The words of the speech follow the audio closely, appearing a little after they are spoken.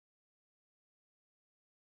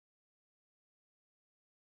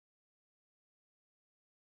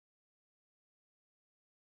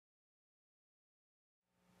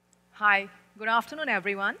Hi, good afternoon,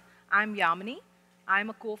 everyone. I'm Yamini. I'm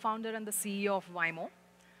a co-founder and the CEO of Vymo.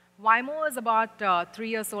 Vymo is about 3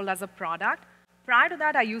 years old as a product. Prior to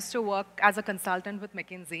that, I used to work as a consultant with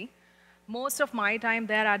McKinsey. Most of my time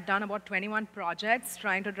there, I'd done about 21 projects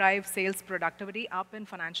trying to drive sales productivity up in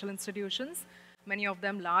financial institutions, many of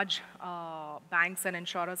them large banks and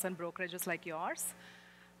insurers and brokerages like yours.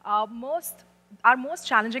 Our most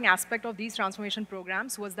challenging aspect of these transformation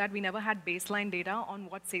programs was that we never had baseline data on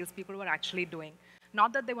what salespeople were actually doing.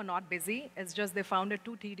 Not that they were not busy, it's just they found it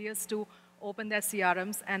too tedious to open their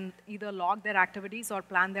CRMs and either log their activities or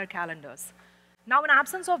plan their calendars. Now, in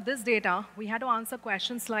absence of this data, we had to answer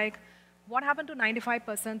questions like, what happened to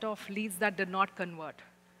 95% of leads that did not convert?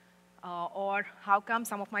 Or how come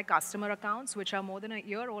some of my customer accounts, which are more than a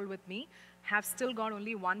year old with me, have still got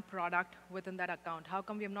only one product within that account? How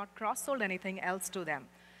come we have not cross-sold anything else to them?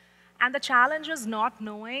 And the challenge is not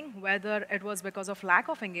knowing whether it was because of lack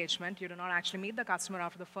of engagement, you do not actually meet the customer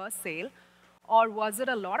after the first sale, or was it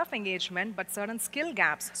a lot of engagement but certain skill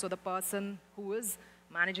gaps? So the person who is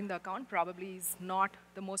managing the account probably is not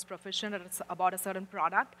the most proficient about a certain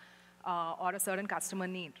product or a certain customer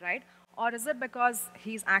need, right? Or is it because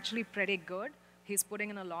he's actually pretty good, he's putting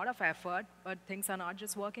in a lot of effort, but things are not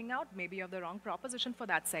just working out? Maybe you have the wrong proposition for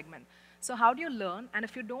that segment. So how do you learn? And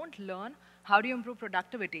if you don't learn, how do you improve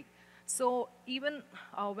productivity? So even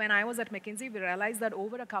when I was at McKinsey, we realized that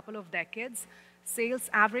over a couple of decades,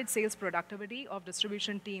 average sales productivity of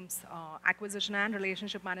distribution teams, acquisition and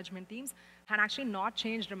relationship management teams, had actually not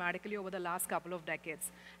changed dramatically over the last couple of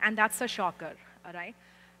decades. And that's a shocker, all right?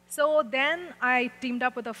 So then I teamed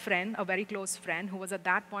up with a friend, a very close friend, who was at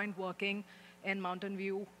that point working in Mountain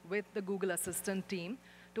View with the Google Assistant team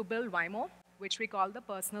to build Vymo, which we call the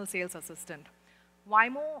personal sales assistant.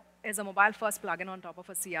 Vymo is a mobile-first plugin on top of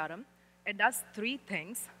a CRM. It does three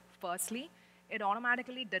things. Firstly, it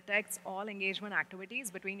automatically detects all engagement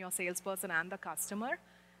activities between your salesperson and the customer,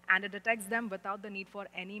 and it detects them without the need for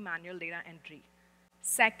any manual data entry.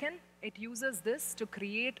 Second, it uses this to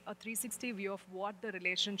create a 360 view of what the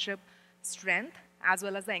relationship strength as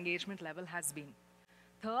well as the engagement level has been.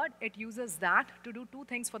 Third, it uses that to do two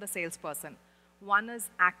things for the salesperson. One is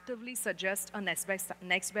actively suggest a next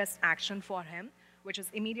best action for him, which is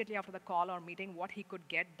immediately after the call or meeting what he could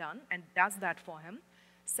get done, and does that for him.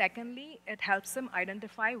 Secondly, it helps him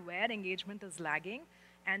identify where engagement is lagging,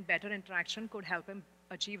 and better interaction could help him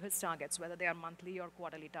achieve his targets, whether they are monthly or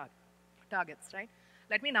quarterly targets, right?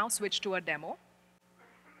 Let me now switch to a demo.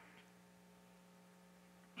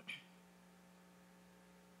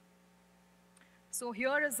 So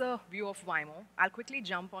here is a view of Vymo. I'll quickly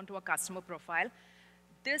jump onto a customer profile.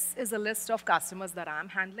 This is a list of customers that I'm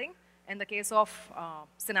handling. In the case of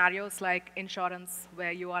scenarios like insurance,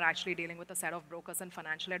 where you are actually dealing with a set of brokers and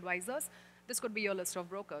financial advisors, this could be your list of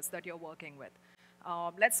brokers that you're working with.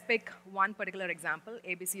 Let's pick one particular example,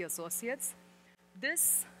 ABC Associates.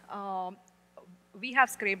 This, we have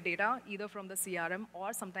scraped data either from the CRM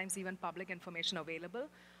or sometimes even public information available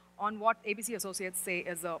on what ABC Associates say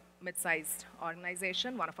is a mid-sized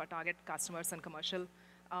organization, one of our target customers and commercial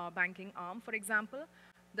banking arm, for example.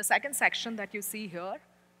 The second section that you see here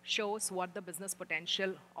shows what the business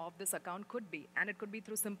potential of this account could be. And it could be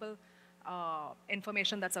through simple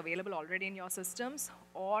information that's available already in your systems,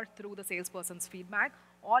 or through the salesperson's feedback,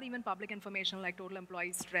 or even public information like total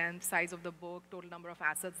employee strength, size of the book, total number of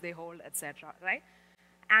assets they hold, etc., right?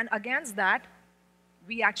 And against that,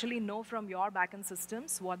 we actually know from your backend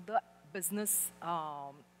systems what the business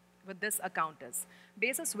with this account is,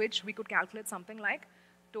 basis which we could calculate something like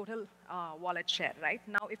total wallet share, right?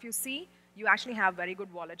 Now, if you see, you actually have very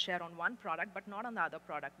good wallet share on one product, but not on the other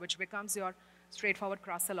product, which becomes your straightforward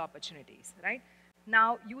cross-sell opportunities, right?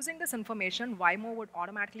 Now, using this information, Vymo would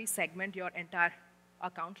automatically segment your entire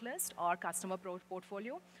account list or customer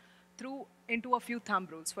portfolio into a few thumb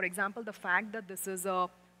rules. For example, the fact that this is a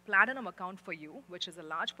platinum account for you, which is a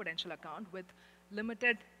large potential account with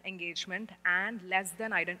limited engagement and less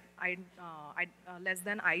than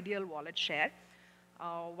ideal wallet share.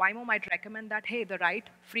 Vymo might recommend that, hey, the right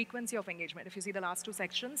frequency of engagement, if you see the last two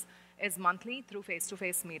sections, is monthly through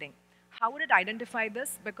face-to-face meeting. How would it identify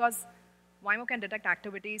this? Because Vymo can detect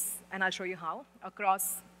activities, and I'll show you how,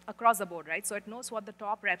 across the board, right? So it knows what the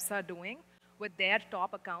top reps are doing with their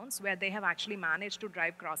top accounts where they have actually managed to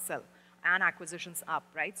drive cross-sell and acquisitions up,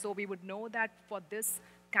 right? So we would know that for this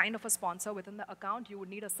kind of a sponsor within the account, you would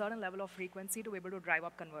need a certain level of frequency to be able to drive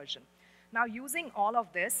up conversion. Now, using all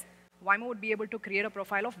of this, Vymo would be able to create a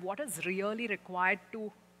profile of what is really required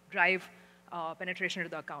to drive penetration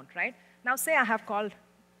into the account, right? Now, say I have called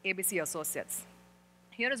ABC Associates.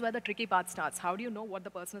 Here is where the tricky part starts. How do you know what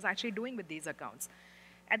the person is actually doing with these accounts?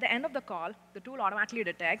 At the end of the call, the tool automatically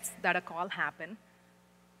detects that a call happened,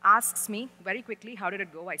 asks me very quickly, how did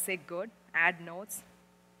it go? I say good, add notes.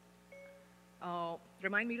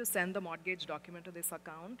 Remind me to send the mortgage document to this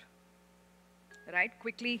account. Right,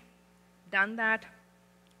 quickly done that,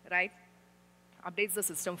 right? Updates the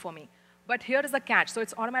system for me. But here is the catch. So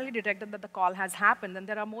it's automatically detected that the call has happened, and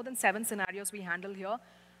there are more than 7 scenarios we handle here.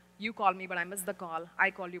 You call me, but I missed the call.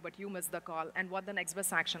 I call you, but you missed the call, and what the next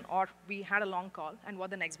best action, or we had a long call, and what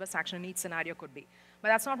the next best action in each scenario could be. But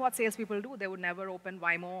that's not what salespeople do. They would never open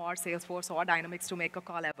Vymo or Salesforce or Dynamics to make a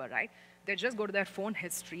call ever, right? They just go to their phone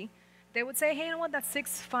history. They would say, hey, you know what, that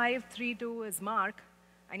 6532 is Mark.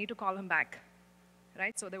 I need to call him back,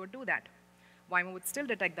 right? So they would do that. Vymo would still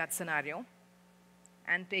detect that scenario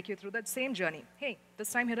and take you through that same journey. Hey,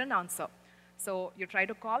 this time he didn't answer. So you try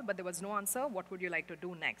to call, but there was no answer. What would you like to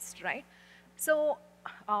do next, right? So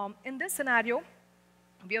in this scenario,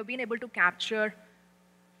 we have been able to capture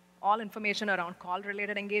all information around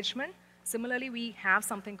call-related engagement. Similarly, we have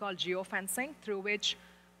something called geofencing, through which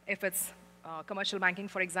if it's commercial banking,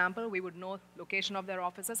 for example, we would know location of their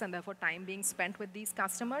offices and therefore time being spent with these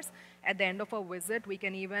customers. At the end of a visit, we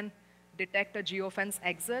can even detect a geofence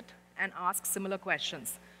exit and ask similar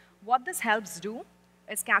questions. What this helps do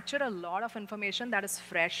is capture a lot of information that is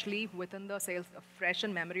freshly within the fresh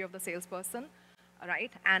in memory of the salesperson,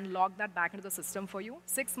 right, and log that back into the system for you.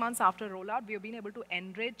 6 months after rollout, we have been able to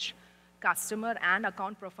enrich customer and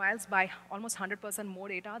account profiles by almost 100% more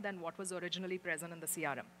data than what was originally present in the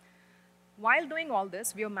CRM. While doing all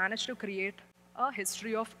this, we have managed to create a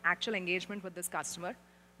history of actual engagement with this customer.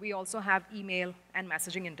 We also have email and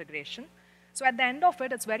messaging integration. So at the end of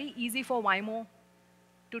it, it's very easy for Vymo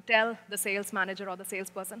to tell the sales manager or the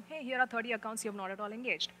salesperson, hey, here are 30 accounts you have not at all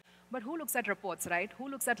engaged. But who looks at reports, right? Who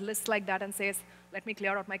looks at lists like that and says, let me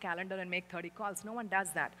clear out my calendar and make 30 calls? No one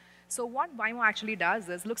does that. So what Vymo actually does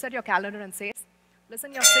is looks at your calendar and says,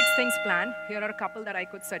 listen, you have 6 things planned. Here are a couple that I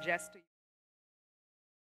could suggest to you.